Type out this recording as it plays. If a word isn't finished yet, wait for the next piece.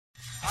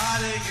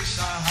Hare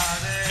Krishna,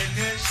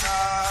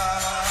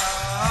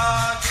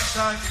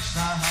 Krishna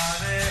Krishna,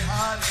 Hare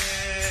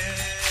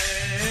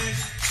Hare,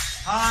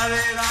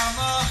 Hare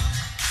Rama,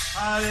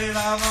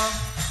 Rama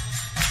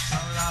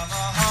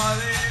Rama,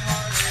 Hare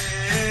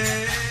Hare.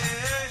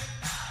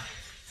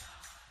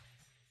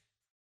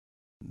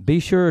 Be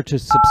sure to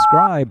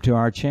subscribe to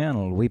our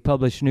channel. We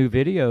publish new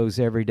videos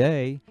every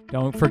day.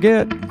 Don't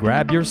forget,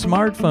 grab your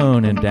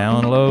smartphone and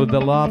download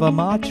the Lava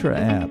Matra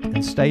app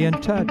and stay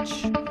in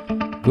touch.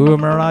 Guru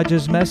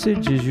Maharaj's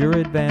message is your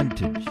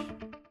advantage.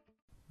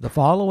 The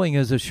following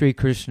is a Sri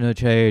Krishna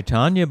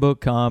Chaitanya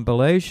book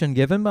compilation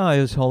given by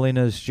His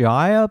Holiness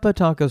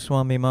Yājapura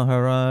Swami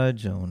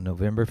Maharaj on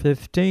November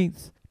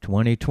 15th,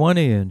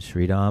 2020 in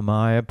Sri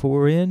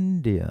Mayapur,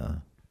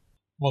 India.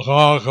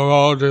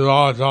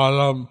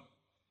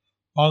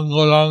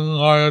 Mangalang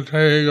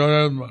Ayate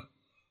Garam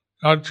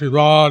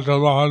Yachivata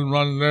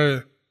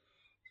Mahanmande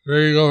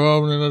Sri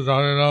Garam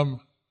Ninasarinam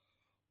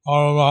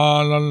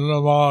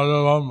Paramahananda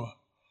Madhavam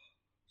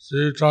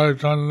Sri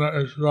Chaitanya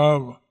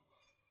Isram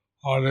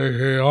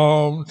Hare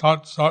Om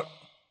Tat Sat.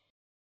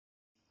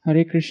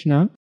 Hare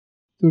Krishna.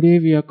 Today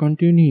we are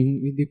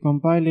continuing with the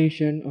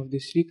compilation of the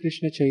Sri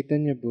Krishna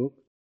Chaitanya book.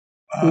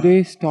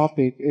 Today's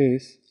topic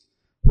is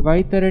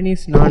Vaitaraṇī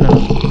Snāna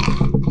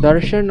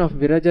Darśana of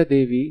Virajā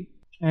Devī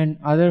and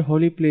other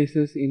holy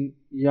places in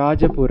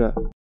Yājapura.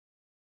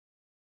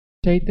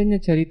 Chaitanya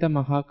Charita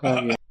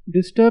Mahakavya.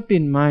 Disturbed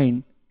in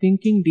mind,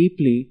 thinking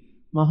deeply,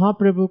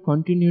 Mahaprabhu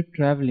continued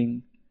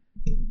travelling.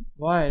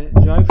 While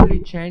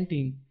joyfully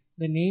chanting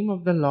the name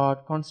of the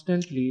Lord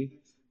constantly,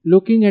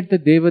 looking at the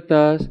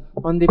Devatas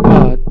on the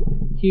path,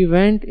 he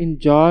went in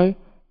joy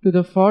to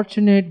the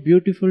fortunate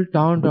beautiful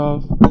town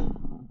of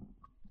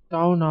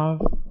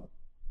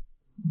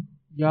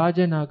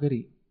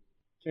Yajanagari.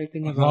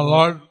 Chaitanya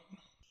Lord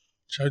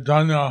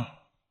Chaitanya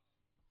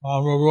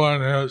Mahaprabhu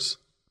and his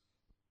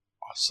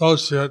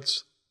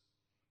associates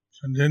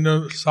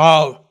continued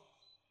south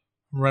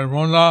from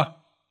Ramuna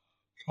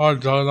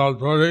toward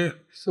Jagannath-puri.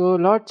 So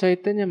Lord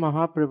Chaitanya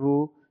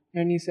Mahaprabhu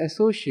and his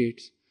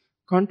associates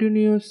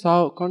continued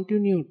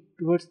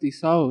towards the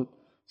south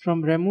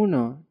from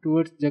Ramuna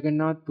towards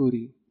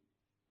Jagannath-puri.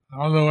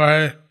 On the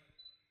way,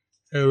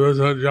 he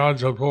visited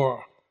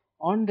Yājapura.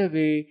 On the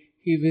way,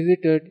 he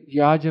visited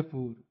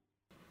Yājapur.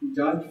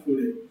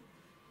 Yājapura.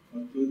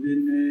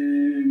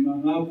 Atudine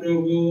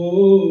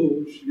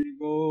Mahaprabhu Shri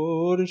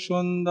Gaur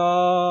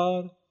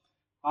Sundar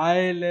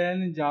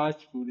Ailen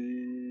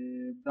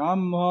Yājapura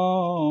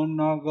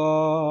Brahmanagar.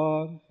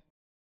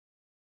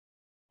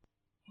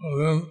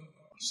 Within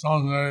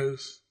some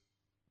days,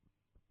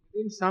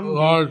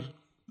 Lord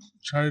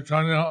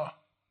Chaitanya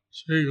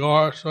Shri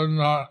Gaur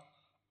Sundar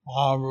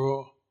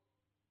Mahaprabhu.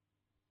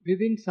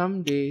 Within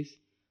some days,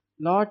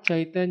 Lord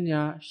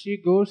Chaitanya Shri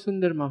Gaur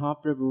Sundar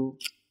Mahaprabhu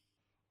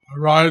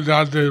arrived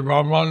at the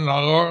Brahman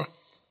Nagar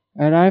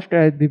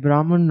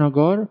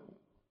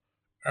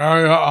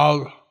area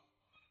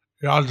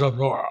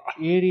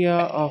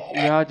of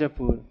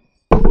Yājapur.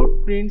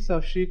 Footprints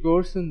of Shri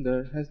Gaur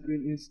Sundar has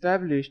been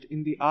established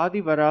in the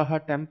Adi Varaha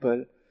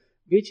temple,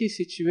 which is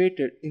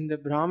situated in the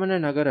Brahmana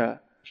Nagara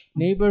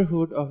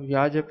neighborhood of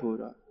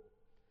Yājapura.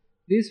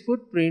 These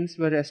footprints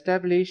were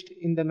established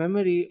in the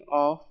memory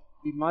of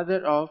the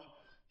mother of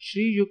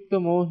Shri Yukta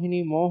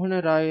Mohini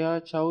Mohana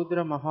Raya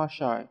Chaudhra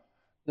Mahashai,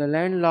 the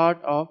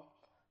landlord of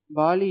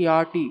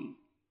Baliyati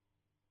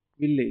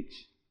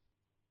village.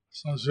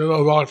 So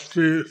Srila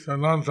Bhakti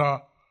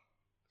Siddhanta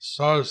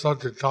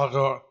Saraswati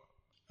Thakur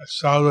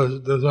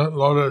established different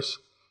lotus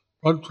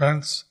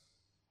footprints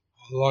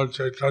of Lord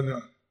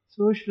Chaitanya.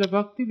 So Srila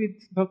Bhakti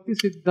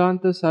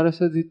Siddhanta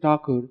Saraswati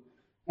Thakur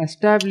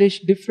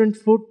established different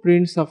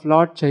footprints of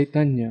Lord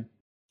Chaitanya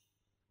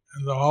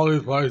in the holy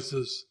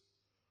places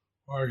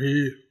where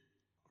he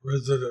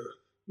visited.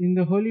 In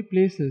the holy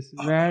places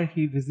where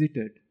he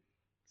visited.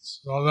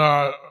 So there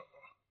are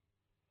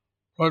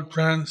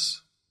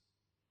footprints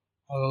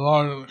of the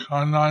Lord in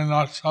Kannai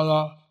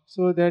Natsala.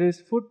 So there is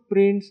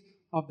footprints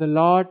of the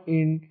Lord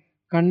in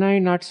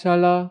Kannai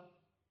Natsala,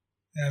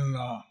 in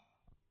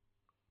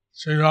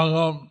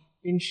Srirangam,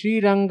 in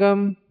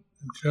Srirangam,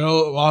 in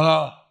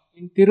Tirumala,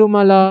 in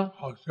Tirumala,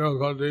 of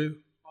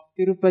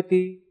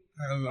Tirupati,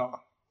 and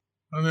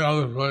many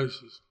other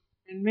places.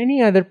 And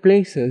many other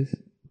places.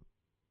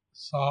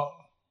 So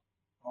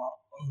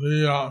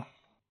the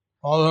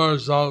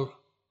followers of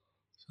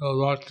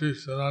Bhakti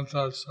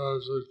Siddhanta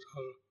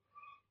Saraswati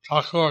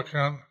Thakur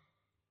can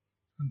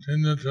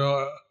continue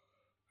to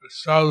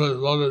establish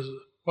lotus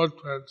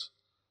footprints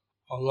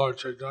of Lord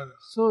Chaitanya.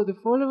 So the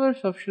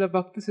followers of Srila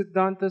Bhakti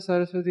Siddhanta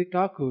Saraswati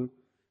Thakur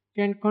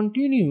can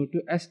continue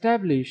to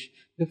establish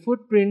the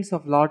footprints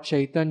of Lord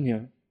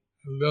Chaitanya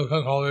in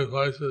different holy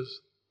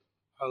places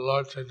that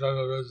Lord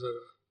Chaitanya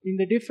visited. In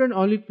the different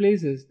holy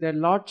places that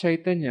Lord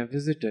Chaitanya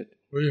visited.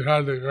 We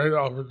had the great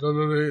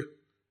opportunity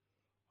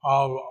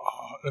of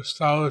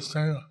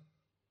establishing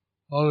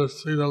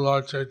lotus feet of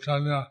Lord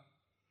Chaitanya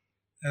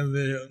in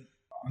the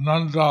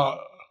Ananta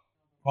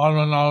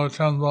Padmanabha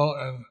temple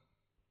in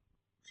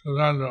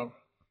Trivandrum.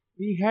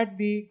 we had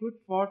the good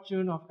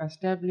fortune of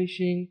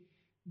establishing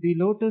the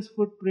lotus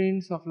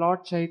footprints of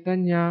Lord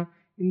Chaitanya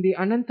in the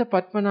Ananta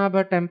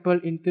Padmanabha temple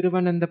in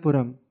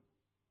Thiruvananthapuram.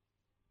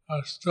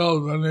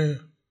 Still many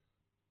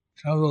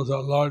temples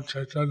that Lord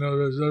Chaitanya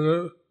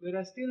visited, There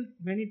are still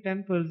many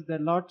temples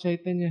that Lord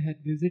Chaitanya had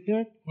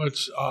visited,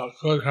 which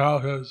could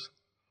have his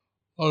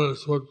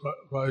lotus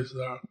footprints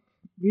there.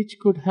 which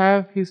could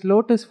have his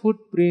lotus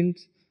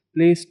footprints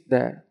placed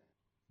there.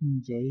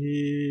 জয়ী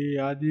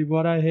আদি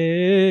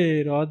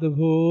বরাহের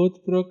অদ্ভুত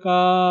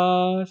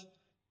প্রকাশ,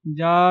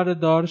 যার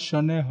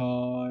দর্শনে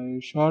হয়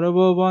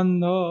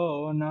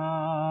সর্ববন্ধনা।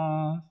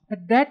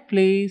 At that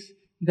place,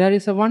 there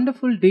is a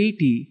wonderful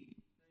deity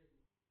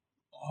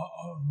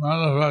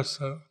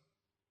Manifested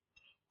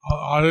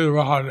Adi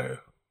Varaha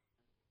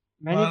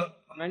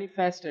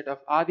manifested of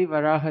Adi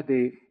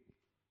Varahadev.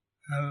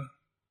 and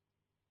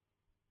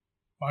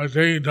by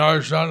taking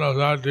darshan of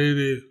that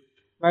deity,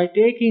 By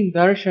taking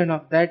darshan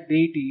of that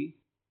deity,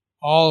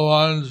 all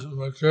one's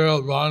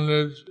material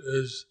bondage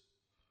is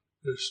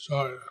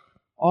destroyed.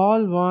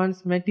 all one's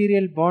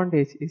material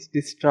bondage is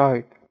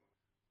destroyed.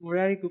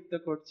 Murari Gupta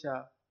Kocha.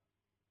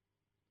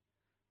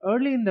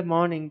 Early in the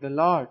morning, the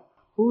Lord,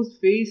 whose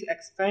face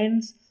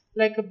expands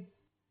like a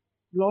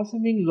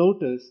blossoming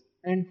lotus,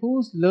 and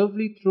whose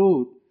lovely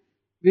throat,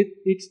 with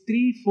its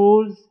 3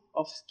 folds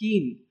of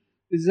skin,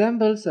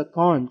 resembles a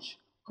conch,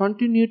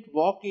 continued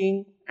walking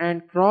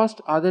and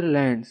crossed other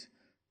lands,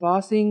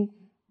 passing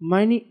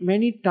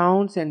many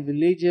towns and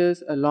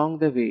villages along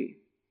the way.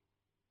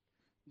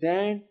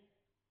 Then,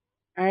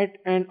 at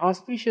an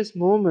auspicious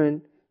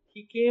moment,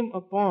 he came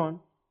upon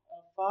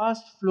a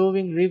fast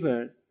flowing river,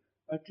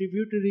 a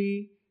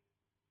tributary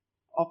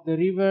of the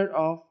river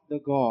of the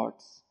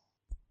gods.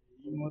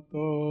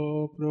 মতো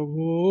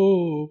প্রভু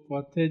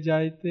পথে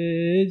যাইতে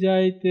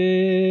যাইতে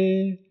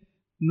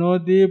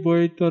নদী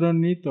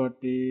বৈতরণী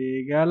তটে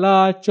গেলা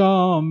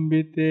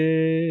চম্বিতে।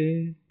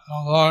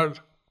 Lord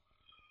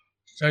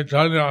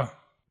Chaitanya,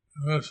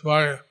 in this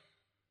way,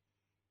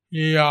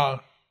 he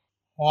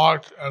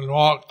walked and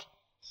walked.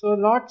 So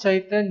Lord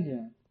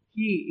Chaitanya,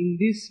 he in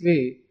this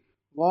way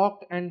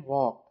walked and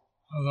walked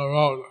On the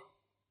road.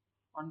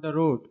 on the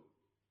road.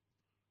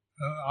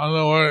 And on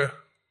the way,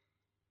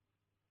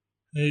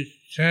 he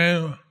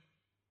came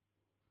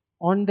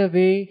On the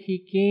way he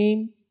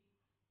came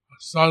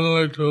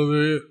suddenly to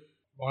the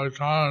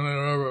Vaitaraṇī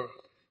river,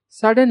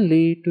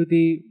 suddenly to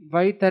the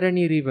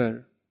Vaitaraṇī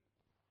river,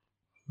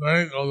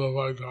 bank of the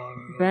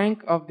Vaitaraṇī river.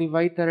 bank of the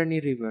Vaitaraṇī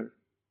river.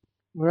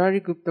 Murari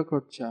Gupta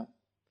Kocha.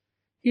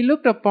 He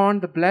looked upon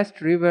the blessed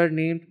river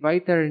named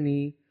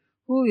Vaitaraṇī,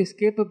 who is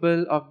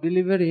capable of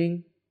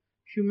delivering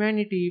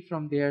humanity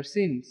from their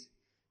sins.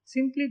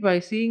 Simply by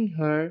seeing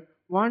her,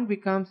 one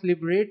becomes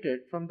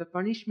liberated from the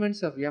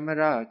punishments of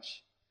Yamaraj.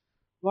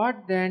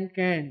 What then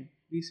can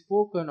be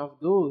spoken of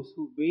those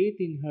who bathe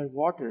in her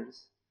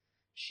waters?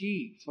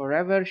 She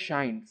forever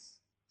shines.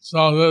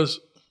 So this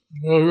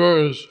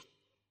river is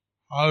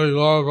highly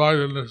glorified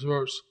in this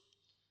verse.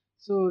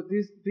 So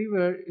this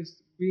river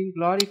is being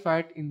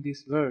glorified in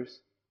this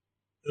verse.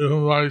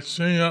 Even by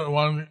seeing it,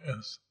 one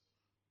is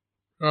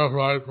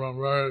purified from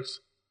various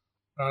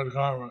bad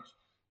karmas.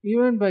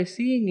 Even by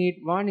seeing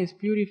it, one is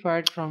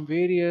purified from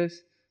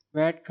various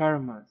bad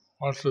karmas.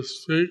 What to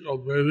speak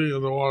of bathing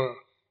in the water?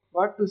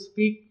 What to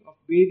speak of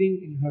bathing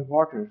in her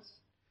waters?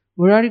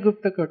 Murari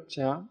Gupta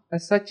Kocha,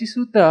 as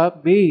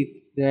Sachisuta bathed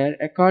there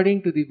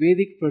according to the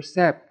Vedic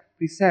precept,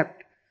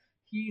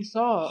 he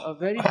saw a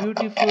very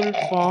beautiful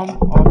form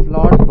of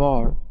Lord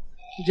Bor.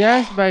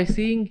 Just by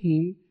seeing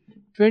him,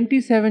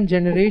 27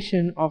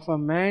 generations of a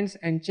man's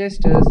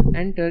ancestors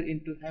enter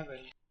into heaven.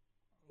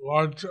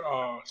 Lord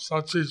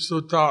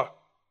Sachisuta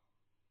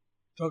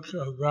took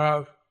a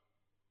bath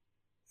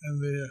in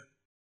the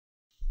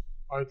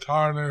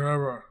Vaitaraṇī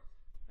river.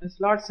 As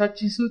Lord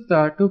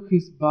Sachisuta took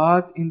his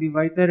bath in the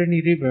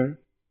Vaitaraṇī river,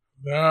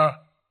 There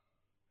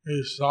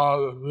he saw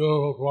the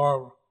beautiful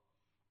form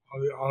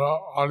of the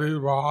Adi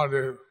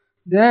Varahadev.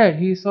 there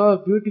he saw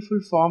a beautiful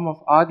form of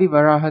Adi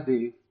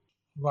Varahadev.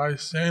 By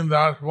seeing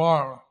that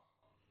form,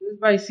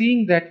 Just by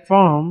seeing that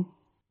form,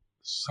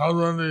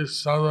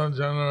 77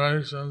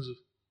 generations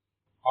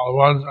of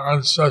one's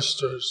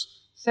ancestors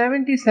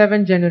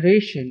 77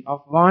 generations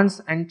of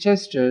one's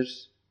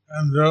ancestors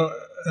enter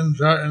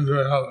into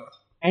heaven.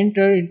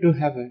 enter into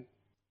heaven.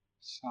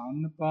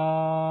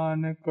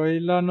 সানপান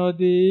কইলা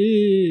নদী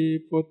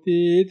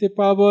পতিত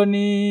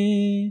পাবনী,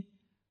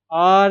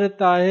 আর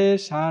তাহে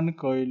শান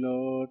কইল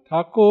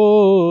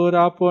ঠাকুর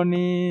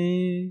আপনি।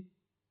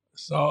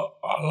 So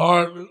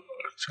Lord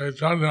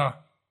Chaitanya,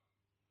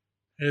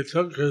 he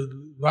took his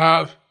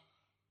bath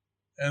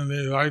in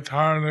the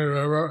Vaitaraṇī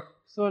river.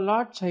 So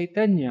Lord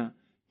Chaitanya,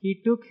 he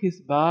took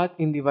his bath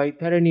in the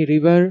Vaitaraṇī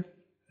river.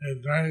 He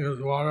drank his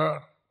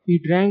water. He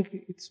drank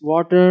its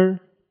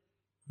water.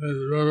 This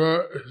river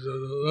is the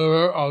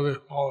river of the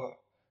fallen.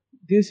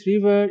 This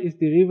river is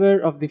the river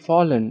of the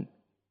fallen.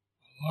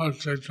 Lord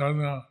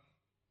Chaitanya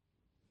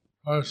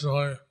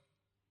personally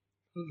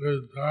took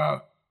his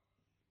bath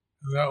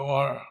in that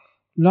water.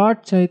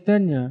 Lord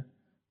Chaitanya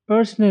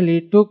personally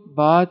took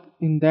bath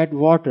in that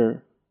water.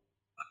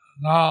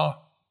 Now,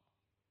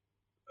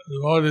 the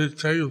devotee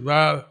takes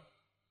bath.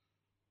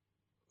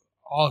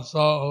 Also,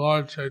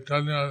 Lord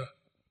Chaitanya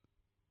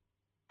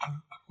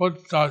foot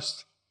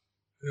dust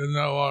in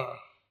that water.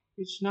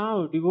 Which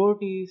now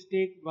devotees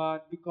take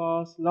bath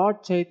because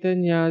Lord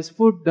Chaitanya's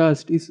foot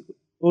dust is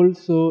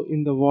also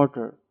in the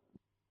water.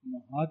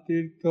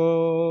 মহাতীর্থ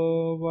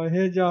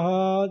বহে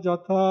যাহা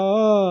যথা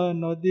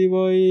নদী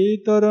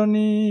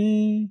বৈতরণী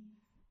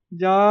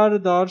যার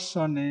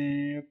দর্শনে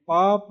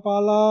পাপ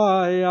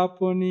পালায়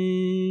আপনি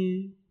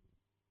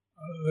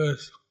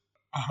This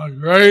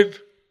great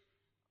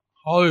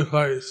holy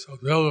place of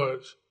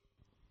pilgrimage.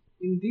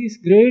 In this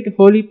great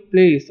holy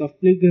place of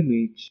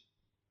pilgrimage,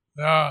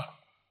 The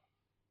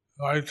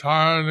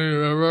Vaitaraṇī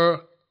river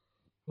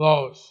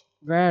flows.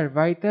 where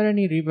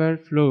Vaitaraṇī river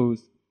flows,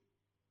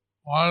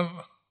 One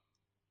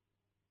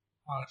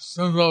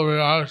sinful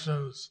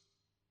reactions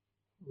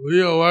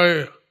flee away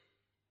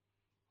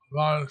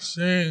upon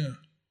seeing.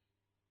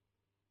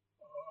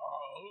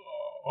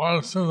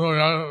 One sinful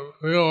reaction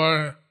flee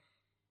away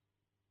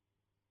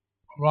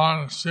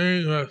upon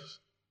seeing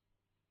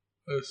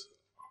this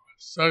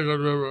sacred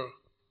river.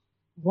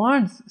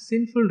 one's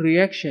sinful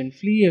reaction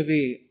flee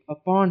away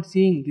upon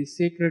seeing this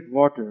sacred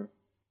water,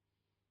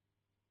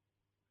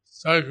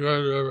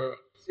 Sacred river.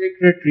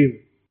 sacred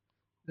river.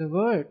 The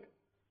word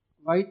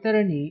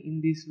Vaitaraṇī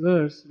in this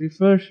verse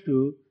refers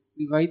to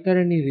the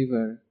Vaitaraṇī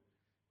river.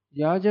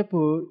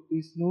 Yājapur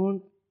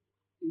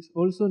is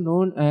also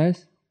known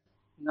as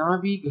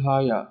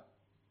Nabhighaya,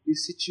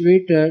 is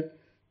situated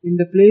in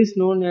the place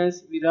known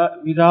as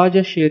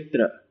Virajā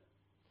Kshetra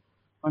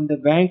on the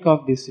bank of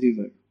this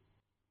river.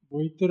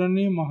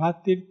 বৈতরণী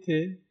মহাতীর্থে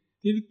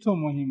তীর্থ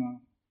মহিমা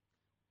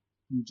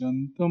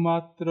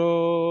যন্ত্রমাত্র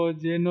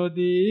যে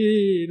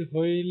নদীর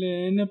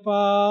হইলেন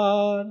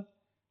পার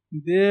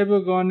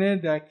দেবগণে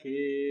দেখে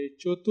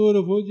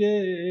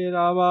চতুর্ভুজের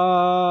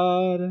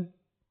আবার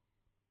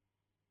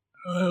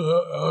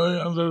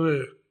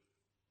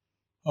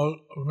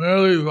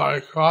Merely by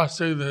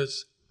crossing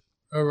this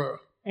river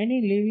Any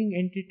living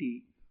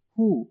entity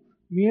who,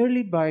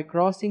 merely by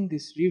crossing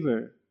this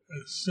river,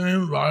 is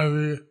seen by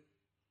the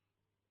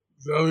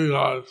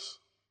demigods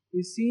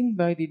is seen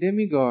by the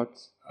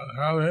demigods as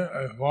having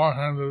a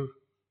four-handed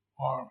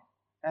form.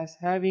 as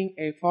having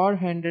a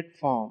four-handed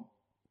form.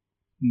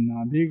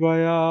 নাভি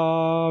গয়া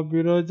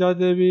বিরজা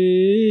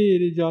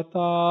দেবীর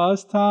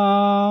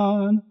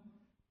যথাস্থান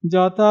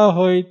যথা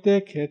হইতে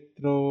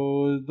ক্ষেত্র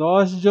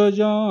 10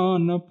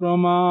 যোজন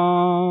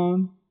প্রমাণ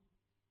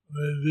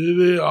The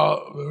Devi of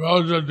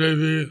Virajā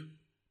Devī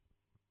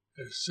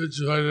is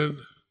situated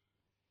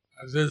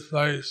at this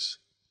place,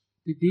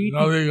 The deity,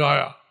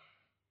 Navigaya.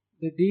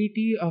 the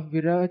deity of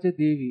Virajā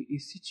Devī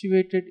is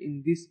situated in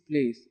this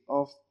place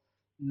of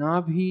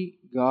Nabhi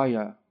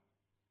Gaya.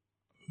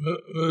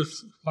 This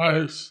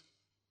place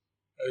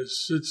is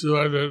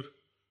situated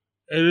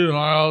 80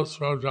 miles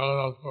from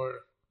Jagannath-puri.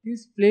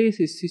 This place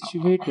is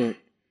situated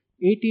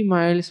 80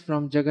 miles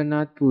from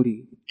Jagannath Puri.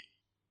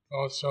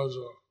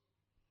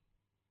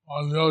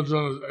 One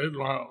yojana is 8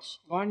 miles.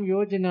 1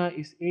 yojana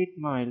is 8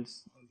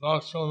 miles.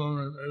 Darśana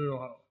means 80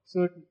 miles.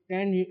 So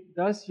 10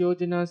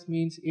 yojanas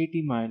means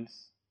 80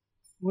 miles.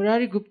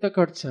 Murari Gupta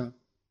Karcha.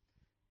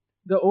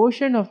 The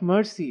ocean of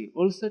mercy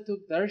also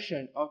took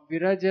darshan of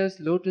Viraja's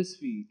lotus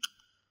feet,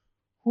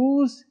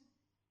 whose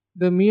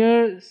the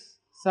mere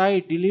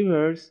sight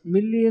delivers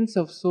millions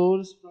of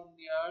souls from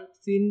their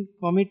sin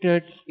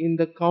committed in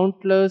the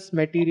countless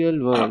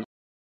material world.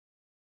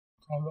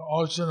 From the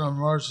ocean of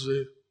mercy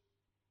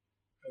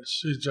is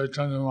Śrī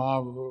Chaitanya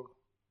Mahaprabhu.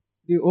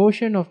 The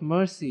ocean of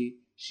mercy,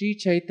 Śrī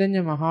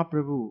Chaitanya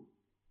Mahaprabhu.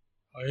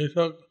 He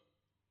took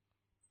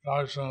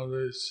darshan of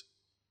this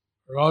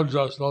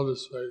Viraja's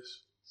lotus face.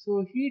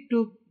 So he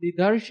took the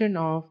darshan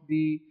of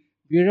the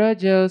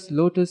Viraja's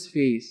lotus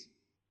face.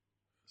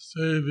 See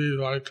the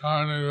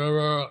Vaitaraṇī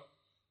river,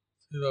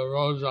 see the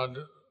Virajā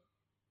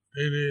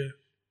Devī,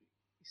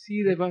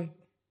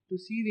 To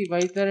see the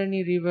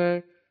Vaitaraṇī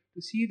river,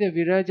 to see the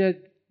Virajā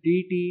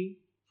deity,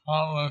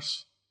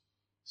 countless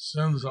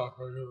sins are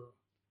forgiven.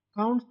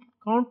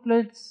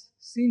 countless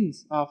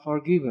sins are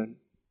forgiven.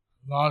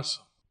 Thus,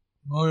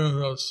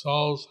 millions of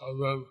souls have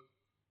been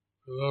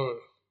delivered.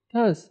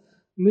 Thus,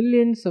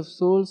 millions of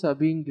souls are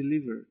being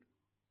delivered.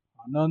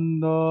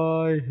 আনন্দ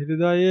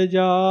হৃদয়ে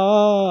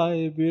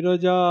যায়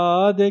বিরজা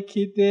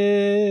দেখিতে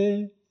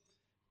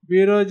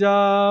বিরজা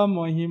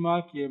মহিমা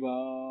কেবা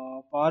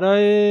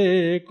পারয়ে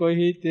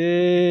কহিতে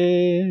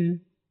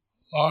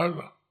Lord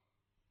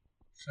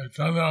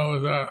Chaitanya,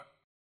 with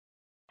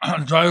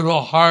a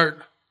joyful heart,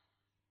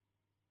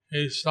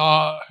 he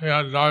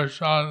had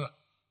darshan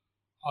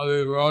of the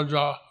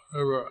Virajā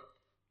river,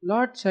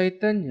 Lord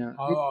Chaitanya,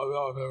 of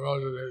the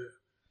Virajā Devī.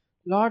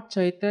 Lord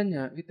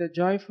Chaitanya, with a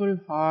joyful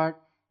heart,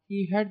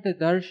 he had the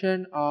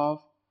darshan of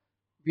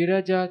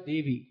Virajā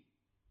Devī,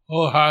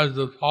 Who has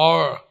the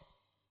power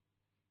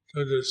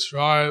to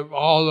describe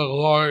all the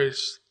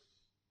glories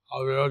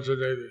of Virajā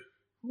Devī.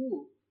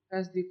 who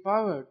has the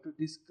power to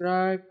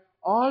describe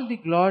all the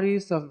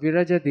glories of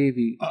Virajā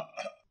Devī.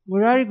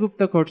 Murari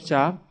Gupta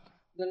Kocha,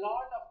 the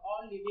Lord of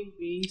all living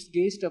beings,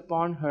 gazed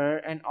upon her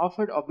and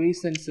offered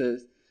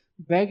obeisances,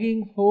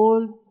 begging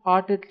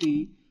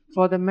wholeheartedly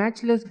for the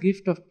matchless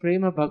gift of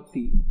Prema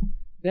Bhakti.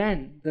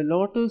 Then the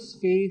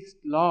lotus-faced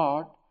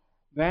Lord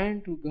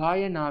went to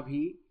Gaya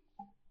Nabhi,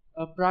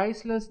 a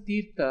priceless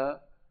tirtha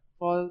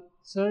for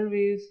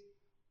service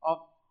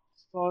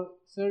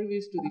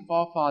to the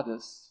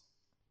forefathers.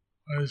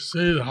 I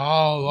see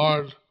how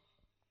Lord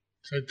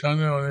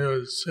Chaitanya, when he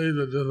would see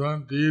the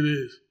different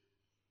deities,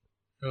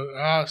 he would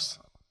ask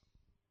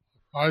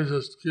the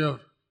wisest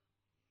gift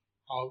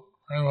of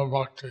Prema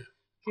Bhakti.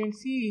 You can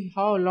see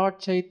how Lord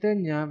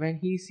Chaitanya, when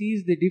he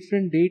sees the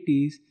different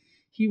deities,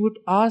 he would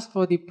ask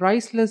for the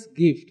priceless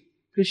gift,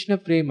 Krishna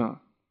Prema.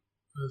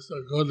 This is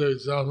a good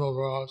example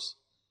for us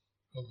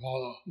to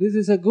follow. This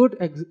is a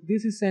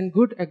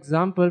good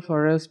example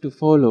for us to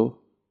follow.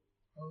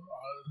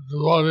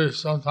 Devotees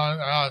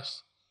sometimes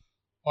ask,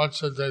 what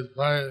should they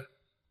pray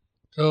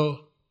to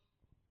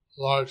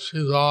Lord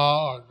Shiva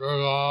or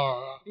Durga?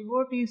 Or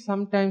Devotees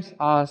sometimes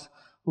ask,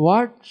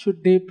 what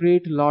should they pray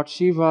to Lord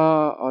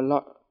Shiva or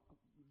Lord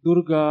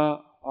Durga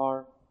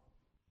or...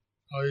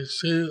 you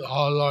see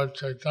how Lord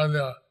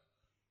Chaitanya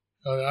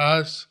would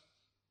ask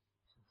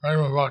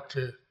Prema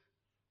Bhakti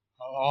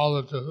of all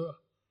the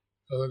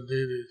different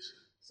deities.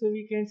 So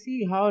we can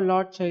see how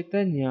Lord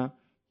Chaitanya,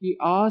 he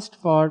asked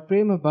for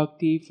Prema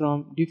Bhakti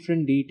from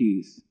different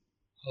deities.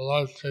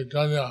 Lord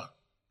Chaitanya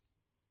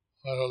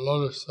had a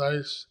lotus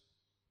face.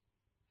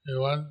 He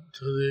went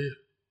to the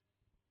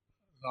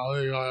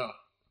Navigaya.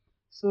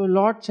 So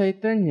Lord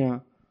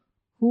Chaitanya,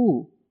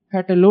 who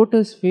had a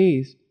lotus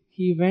face,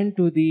 he went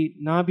to the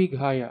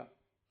Nabhigaya.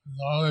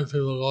 Normally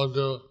people go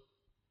to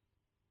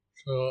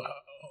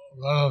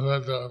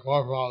benefit their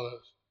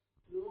forefathers.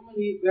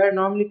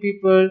 Normally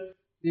people,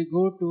 they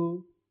go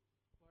to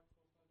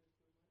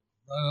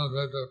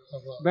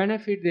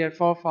benefit their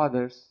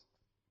forefathers.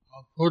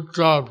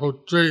 Putra,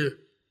 Putri.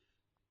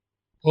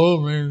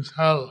 Pu means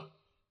hell.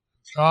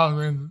 Tra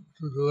means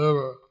to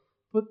deliver.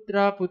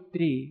 Putra,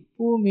 Putri.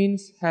 Pu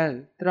means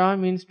hell. Tra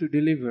means to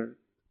deliver.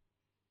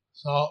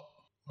 So,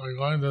 by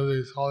going to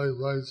these holy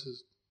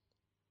places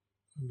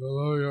and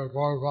deliver your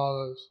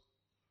forefathers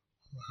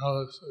from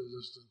hellish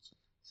existence.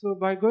 So,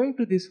 by going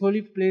to these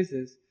holy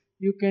places,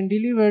 you can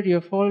deliver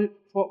your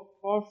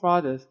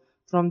forefathers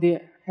from the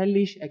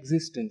hellish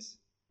existence.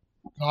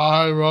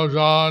 Jai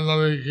Raja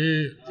Nari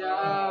Ki.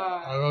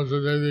 Jai.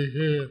 Raja Devi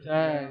Ki.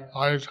 Jai.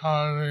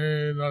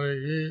 Vaitaraṇī Nari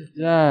Ki.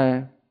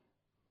 Jai.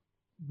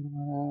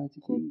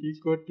 Crore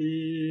crore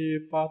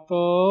পাত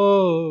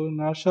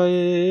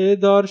নাশয়ে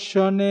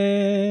দর্শনে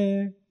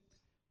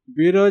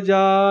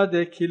বিরজা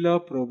দেখিল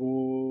প্রভু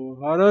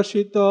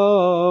হরষিত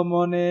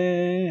মনে.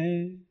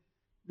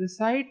 The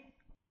sight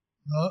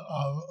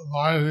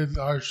by the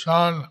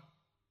Darśana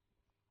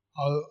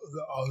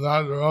of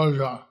that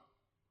Raja,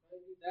 the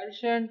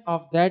darshan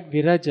of that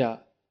Viraja,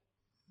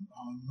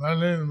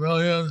 many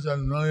millions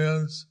and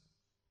millions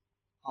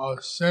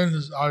of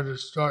sins are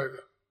destroyed.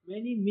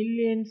 Many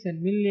millions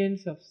and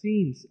millions of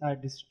sins are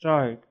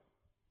destroyed.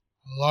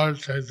 Lord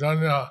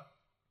Chaitanya,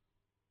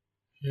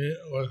 he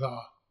with a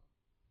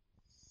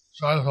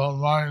joyful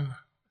mind,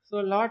 So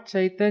Lord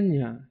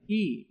Chaitanya,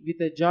 he with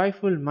a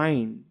joyful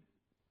mind,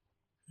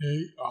 he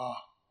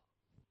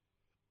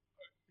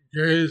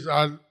gazed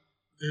at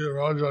the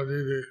Raja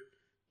Devi.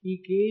 he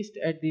gazed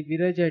at the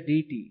Viraja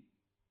deity.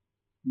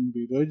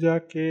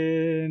 বিরজাকে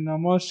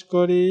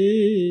নমস্করি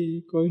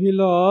কহিল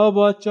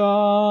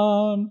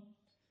বচন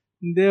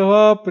দেহ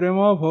প্রেম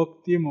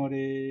ভক্তি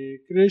মোরে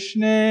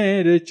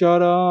কৃষ্ণের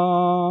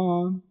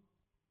চরণ.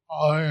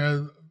 Offering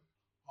his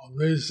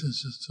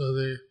obeisances to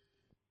the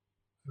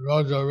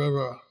Raja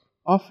River.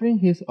 Offering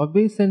his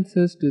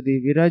obeisances to the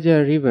Viraja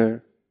river,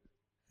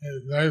 He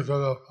begged for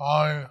the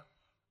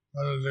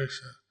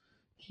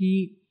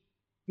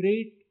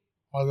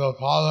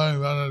following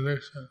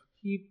benediction.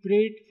 he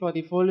prayed for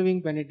the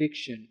following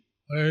benediction.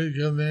 Please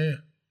give me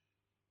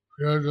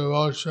pure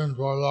devotion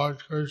for Lord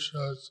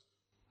Krishna's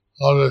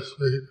lotus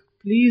feet.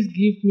 Please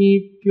give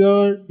me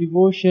pure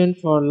devotion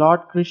for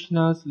Lord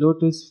Krishna's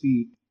lotus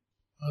feet.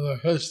 And the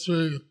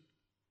history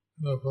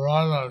in the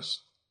Puranas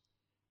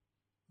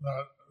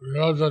that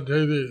Virajā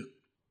Devī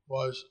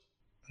was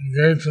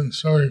engaged in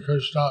serving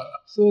Krishna.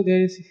 So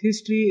there is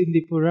history in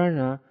the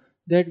Purana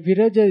that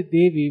Virajā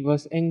Devī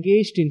was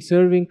engaged in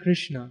serving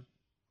Krishna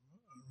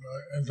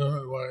In a very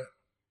intimate way.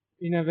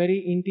 in a very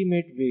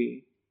intimate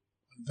way.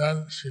 And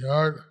then she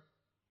heard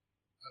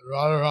that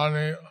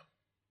Radharani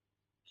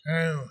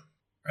came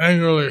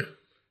angrily,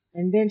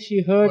 And then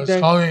she heard was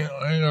that. coming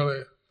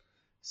angrily.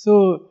 So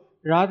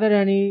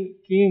Radharani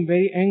came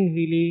very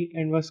angrily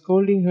and was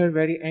scolding her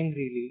very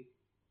angrily.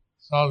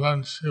 So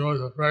then she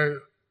was afraid.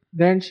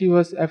 Then she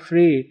was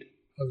afraid.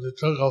 But she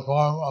took a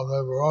form of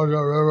the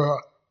Virajā river,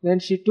 Then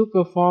she took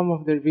a form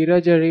of the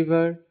Viraja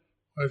river,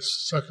 which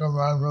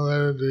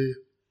circumambulated the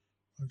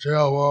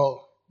material world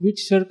which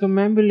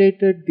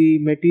circumambulated the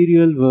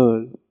material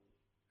world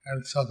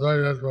and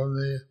separated from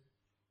the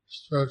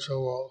spiritual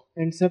world.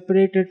 and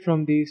separated from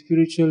the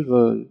spiritual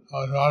world.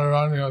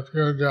 Radharani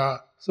appeared there.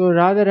 So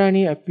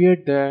Radharani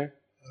appeared there.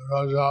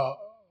 Raja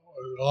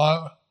was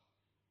gone.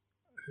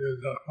 He is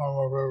the form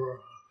of river.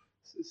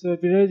 So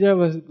Viraja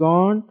was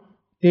gone,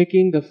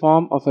 taking the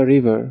form of a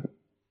river.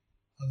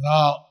 And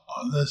now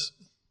this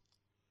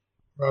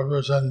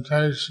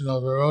representation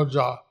of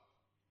Viraja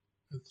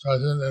is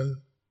present in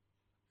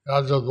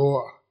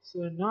Yājapura. So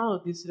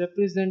now this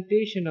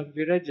representation of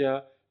Viraja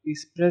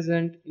is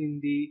present in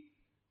the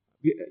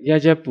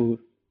Yājapur.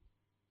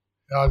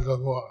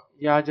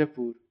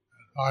 Yājapur.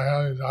 By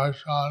having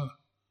darshan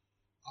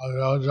of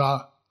Viraja,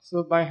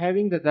 So by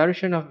having the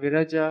darshan of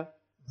Viraja,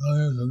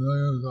 millions and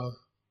millions of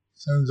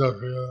sins are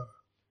forgiven.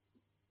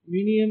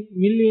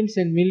 millions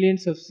and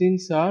millions of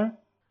sins are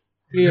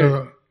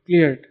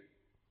cleared.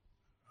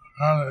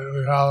 And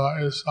we have an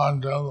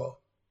ISKCON temple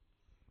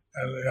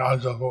in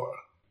Yājapura.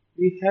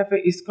 We have a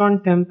ISKCON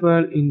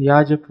temple in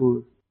Yājapur.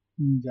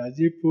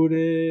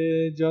 Yājapure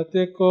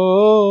jateko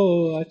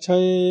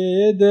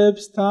achaye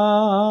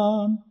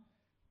devsthan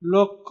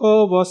লক্ষ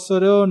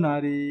বৎসরেও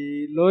নারী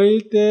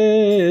লইতে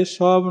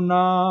সব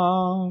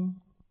নাম.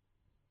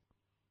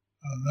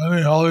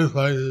 Many holy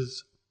places,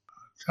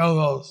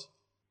 temples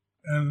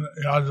in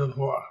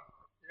Yājapura.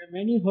 There are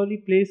many holy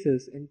places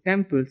and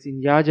temples in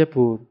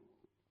Yājapur.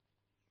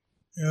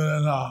 Even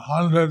in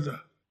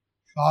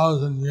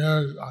 100,000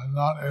 years, I'm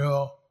not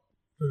able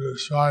to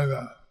describe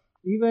them.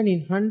 Even in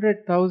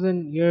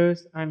 100,000 years,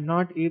 I am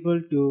not able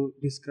to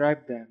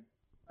describe them.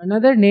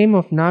 Another name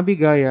of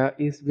Nabhigaya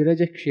is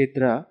Viraja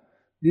Kshetra.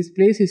 This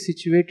place is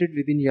situated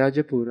within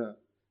Yājapura.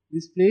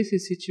 This place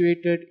is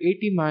situated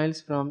 80 miles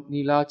from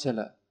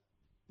Nilachala.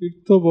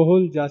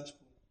 তীর্থবহুল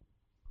Jajpur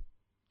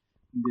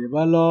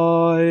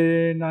দেবালয়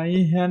নাই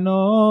হেন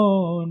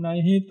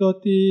নাহি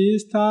ততি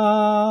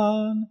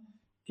স্থান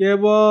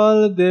কেবল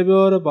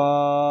দেবর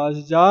বাস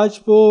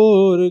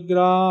যাজপুর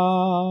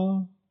গ্রাম.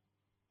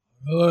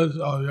 Village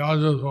of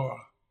Yājapura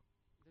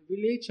The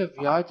village of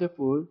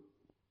Yājapur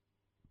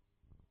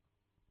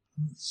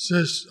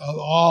consists of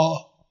all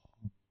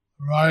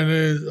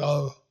varieties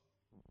of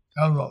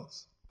temples,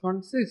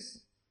 consists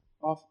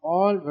of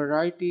all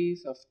varieties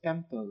of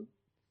temple,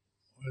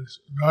 which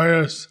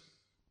various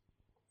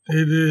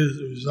deities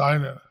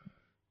reside in.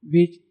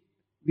 with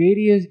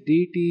various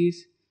deities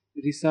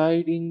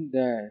residing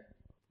there.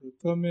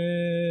 প্রথমে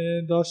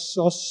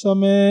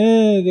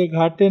অশ্বমেধ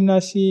ঘাটে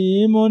নাসি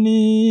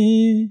মণি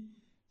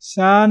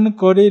স্নান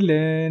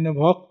করিলেন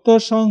ভক্ত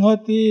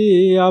সংহতি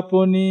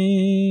আপনি.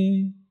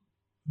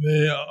 The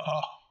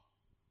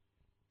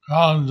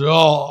crown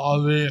jewel of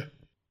the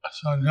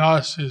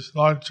sannyasis,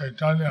 Lord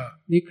Chaitanya,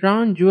 The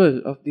crown jewel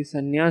of the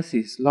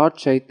sannyasis, Lord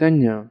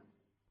Chaitanya,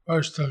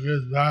 first took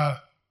his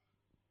bath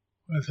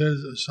with his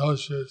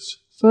associates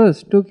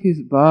first took his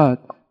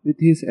bath with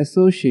his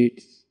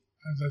associates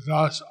at the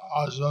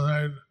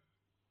Ashwamedh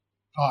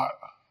Ghat.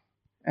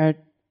 at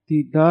the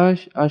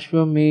Dash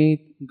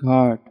Ashwamedh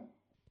Ghat,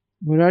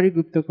 Murari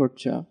Gupta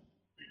Kocha.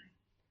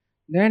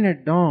 Then at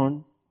dawn,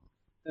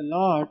 the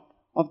Lord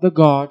of the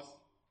gods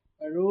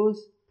arose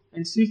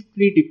and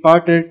swiftly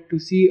departed to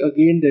see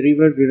again the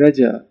river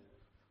Viraja,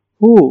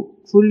 who,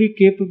 fully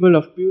capable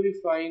of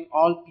purifying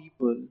all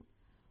people,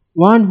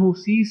 one who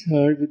sees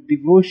her with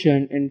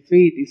devotion and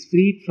faith is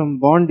freed from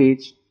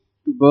bondage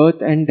to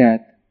birth and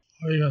death.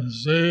 We can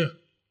see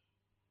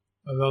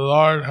that the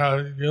Lord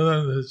has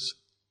given his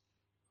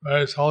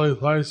various holy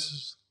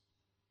places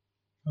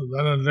to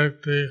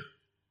benedict the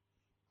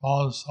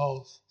fallen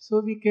souls.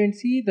 So we can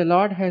see the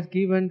Lord has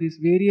given these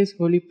various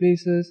holy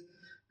places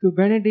to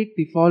benedict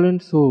the fallen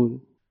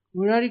soul.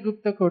 Murari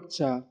Gupta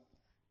Kocha.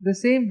 The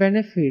same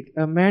benefit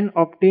a man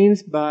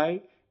obtains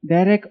by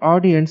direct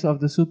audience of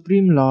the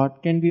Supreme Lord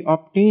can be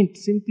obtained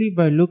simply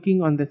by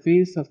looking on the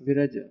face of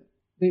Viraja.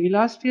 The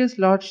illustrious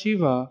Lord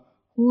Shiva,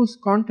 whose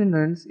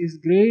countenance is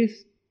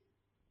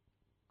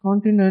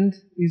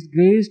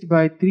graced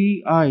by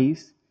 3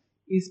 eyes,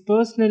 is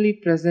personally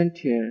present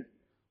here.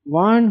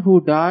 One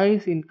who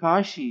dies in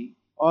Kashi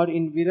or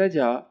in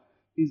Viraja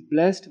is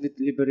blessed with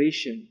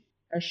liberation.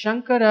 As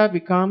Shankara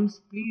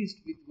becomes pleased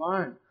with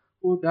one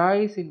who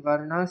dies in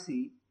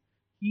Varanasi,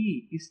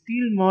 he is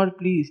still more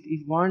pleased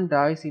if one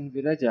dies in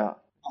Viraja.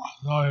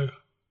 Now you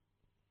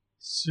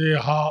see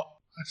how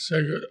a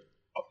sacred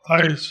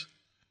place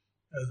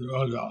is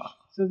Viraja.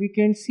 So we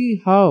can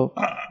see how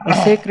a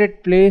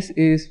sacred place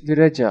is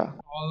Viraja.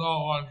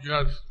 Although one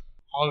gets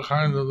all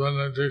kinds of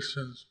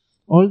benedictions,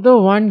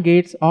 Although one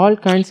gets all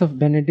kinds of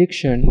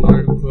benediction,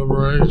 like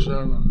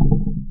liberation,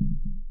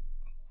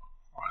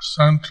 or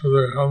sent to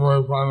the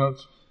heavenly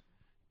planets,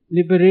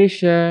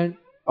 liberation,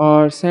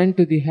 or sent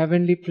to the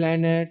heavenly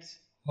planets,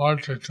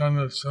 Lord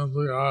Chaitanya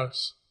simply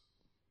asks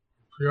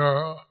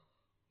pure,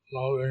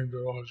 loving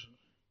devotion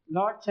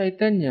Lord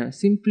Chaitanya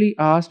simply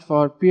asked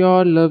for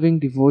pure loving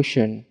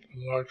devotion to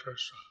Lord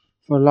Krishna.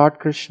 for Lord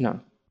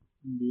Krishna.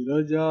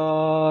 Biraja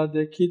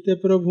দেখিতে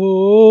প্রভু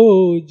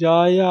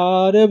যায়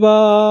আর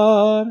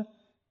বার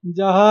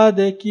যাহা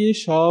দেখি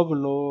সব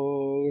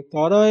লোক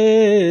তরয়ে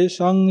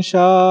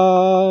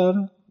সংসার.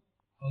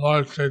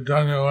 Lord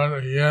Chaitanya went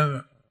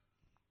again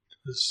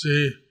to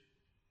see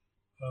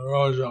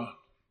Viraja.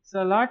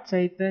 So Lord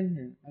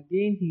Chaitanya,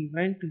 again he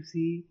went to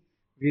see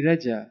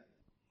Viraja.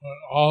 When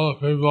all the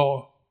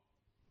people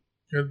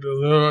get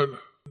delivered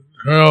to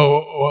the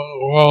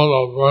world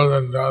of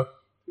birth and death.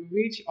 To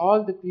which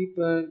all the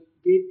people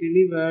get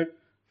delivered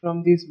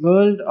from this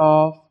world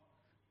of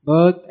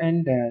birth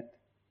and death.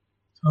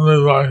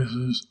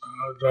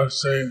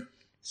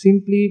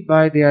 Simply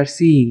by their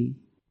seeing.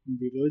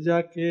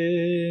 বিরজাকে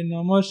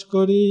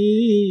নমস্করি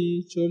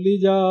চলি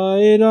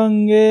যায়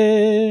রঙ্গে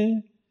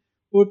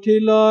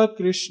উঠিল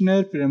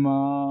কৃষ্ণের প্রেমা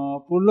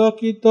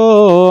পুলকিত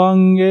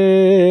অঙ্গে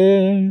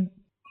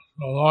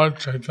The Lord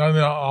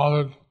Chaitanya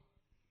offered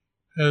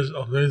his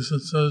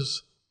obeisances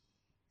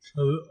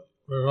to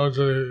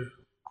Virajā Devī.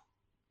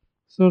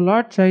 So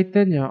Lord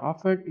Chaitanya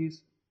offered his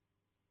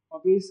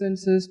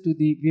obeisances to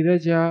the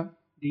Virajā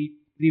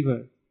river.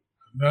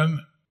 And then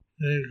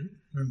he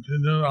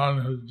continued on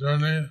his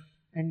journey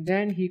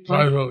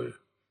joyfully.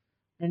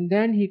 And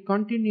then he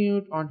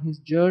continued on his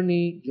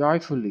journey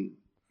joyfully.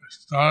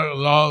 Ecstatic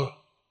love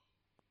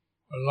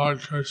for Lord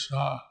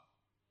Krishna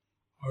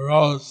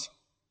arose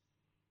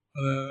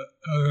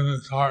within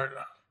his heart.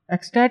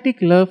 Ecstatic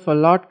love for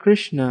Lord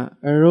Krishna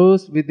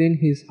arose within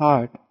his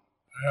heart.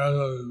 The hairs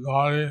of his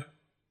body,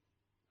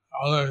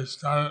 although he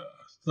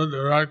stood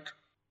erect.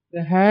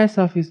 The hairs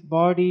of his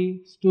body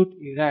stood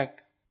erect.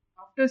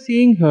 After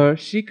seeing her,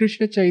 Śrī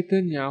Krishna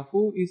Chaitanya,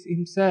 who is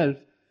himself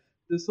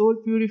the sole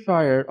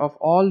purifier of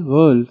all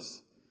worlds,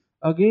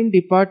 again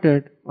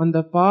departed on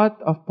the path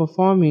of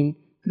performing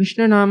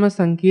Krishna Nama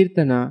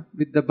Sankirtana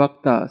with the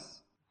Bhaktas.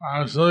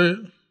 Actually,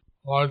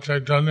 Lord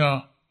Chaitanya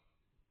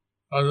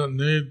doesn't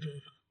need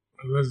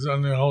to visit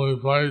any holy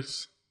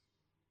place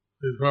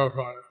to be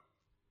purified.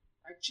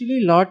 Actually,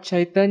 Lord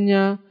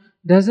Chaitanya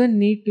doesn't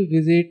need to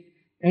visit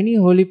any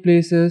holy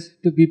places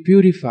to be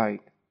purified.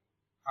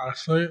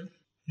 Actually,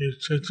 he's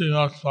teaching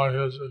us by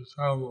his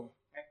example.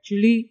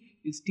 Actually,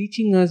 he's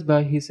teaching us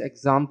by his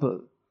example.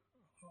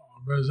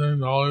 Visiting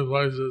the holy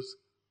places,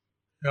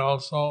 he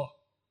also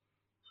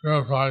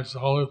purifies the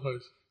holy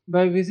places.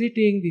 By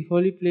visiting the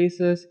holy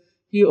places,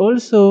 he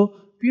also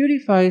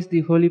purifies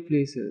the holy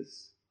places.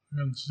 You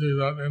can see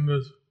that in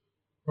this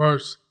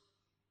verse,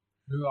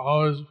 he's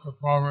always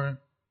performing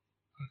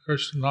a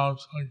Krishna Nama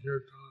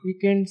Sankirtana. We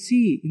can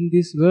see in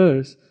this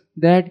verse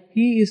that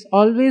he is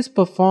always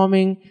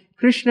performing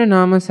Krishna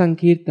Nama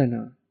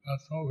Sankirtana.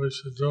 That's what we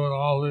should do in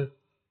all the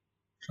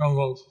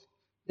temples.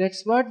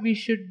 That's what we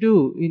should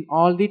do in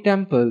all the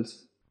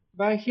temples.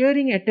 By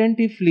hearing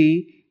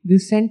attentively the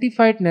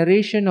sanctified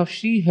narration of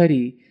Śrī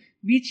Hari,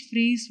 which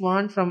frees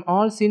one from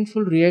all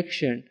sinful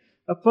reaction,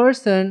 a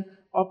person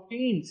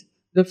obtains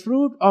the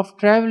fruit of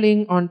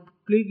traveling on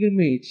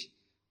pilgrimage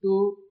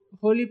to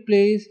holy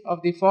place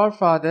of the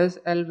forefathers,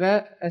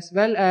 as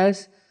well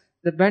as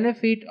the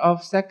benefit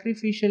of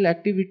sacrificial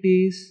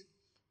activities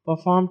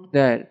performed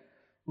there.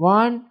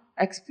 One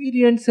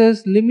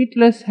experiences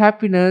limitless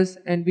happiness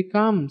and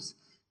becomes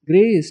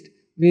graced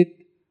with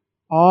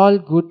all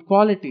good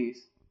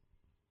qualities.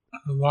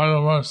 By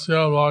the mercy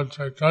of Lord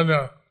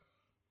Chaitanya,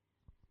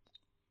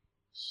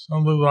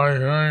 simply by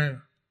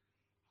hearing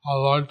how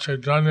Lord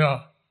Chaitanya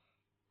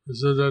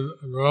visited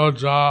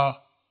Virajā,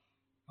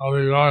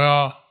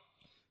 Devī,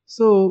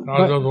 So,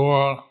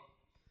 Yājapura,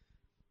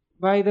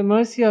 by the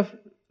mercy of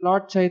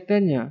Lord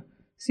Chaitanya,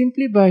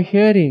 simply by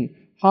hearing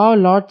how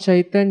Lord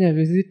Chaitanya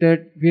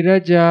visited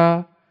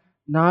Virajā,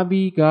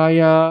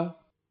 Nabhigaya,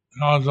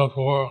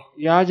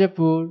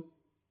 Yājapur,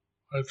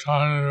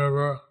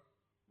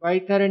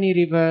 Vaitaraṇī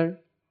river,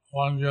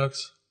 one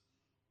gets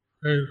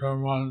freed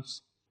from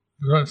one's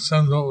different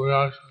sinful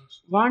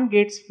reactions. One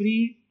gets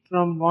free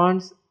from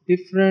one's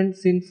different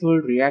sinful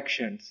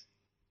reactions.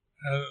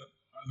 And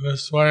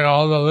this way,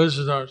 all the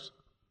listeners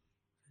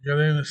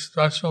getting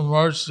special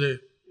mercy.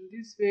 In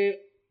this way,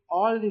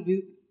 all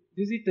the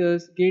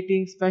visitors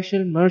getting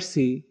special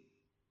mercy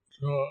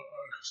to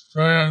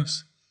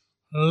experience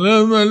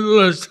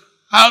limitless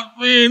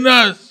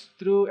happiness.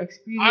 Through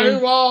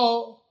experience.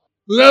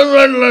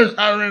 Limitless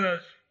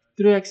happiness.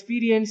 Through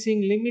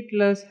experiencing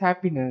limitless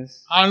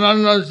happiness.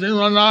 Ananda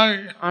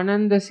Simanai.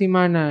 Ananda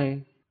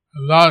Simanai.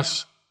 And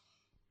thus,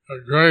 are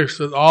graced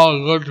with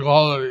all good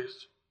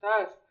qualities.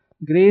 Thus,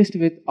 graced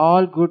with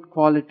all good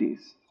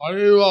qualities.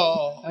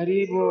 Haribo.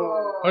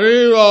 Haribo.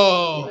 Haribo.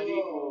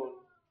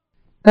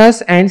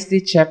 Thus ends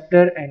the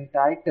chapter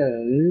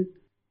entitled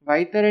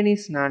Vaitaraṇī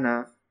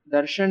Snāna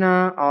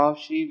Darśana of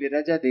Śrī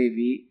Virajā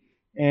Devī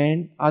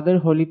and other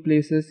holy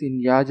places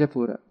in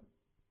Yājapura.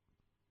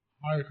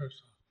 Hare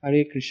Krishna.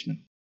 Hare Krishna.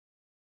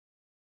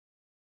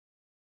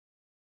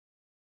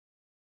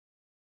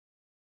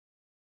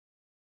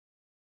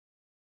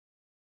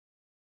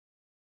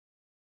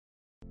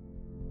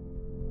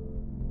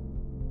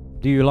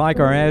 Do you like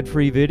our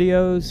ad-free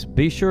videos?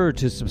 Be sure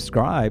to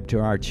subscribe to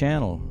our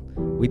channel.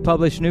 We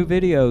publish new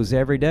videos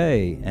every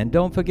day, and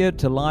don't forget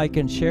to like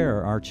and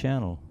share our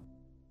channel.